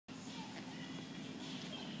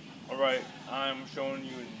Alright, I'm showing you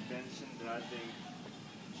an invention that I think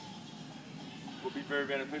will be very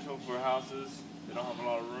beneficial for houses that don't have a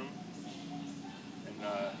lot of room and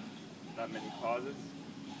not many closets.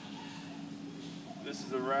 This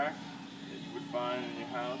is a rack that you would find in your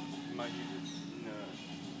house. You might use it in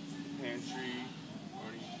a pantry or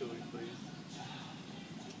any utility place.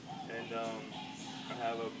 And I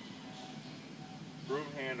have a broom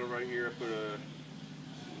handle right here. I put a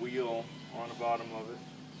wheel on the bottom of it.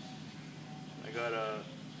 I got a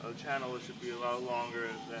channel that should be a lot longer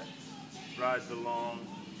that rides along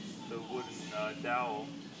the wooden dowel.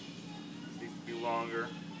 This needs to be longer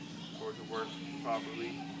for it to work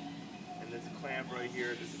properly. And this clamp right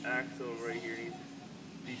here, this axle right here needs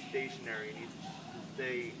to be stationary. It needs to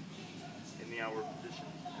stay in the outward position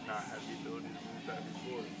and not have the ability to move back and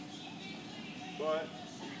forth. But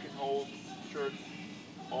you can hold shirts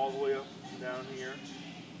all the way up and down here,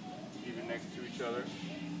 even next to each other.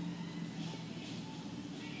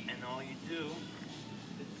 And all you do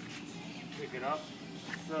is pick it up,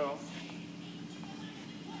 so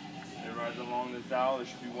it rides along this dowel. There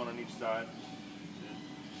should be one on each side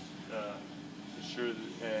to ensure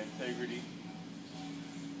the integrity.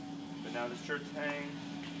 But now the shirts hang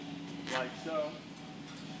like so,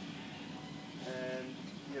 and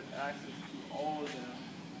you have access to all of them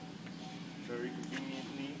very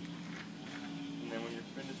conveniently. And then when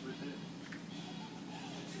you're finished with it,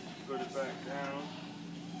 put it back down.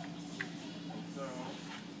 So,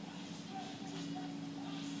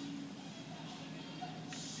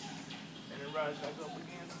 and it rides back up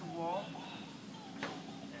against the wall,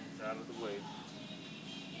 and it's out of the way.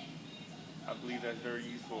 I believe that's very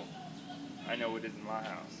useful. I know it is in my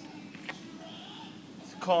house.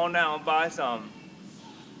 So call now and buy some.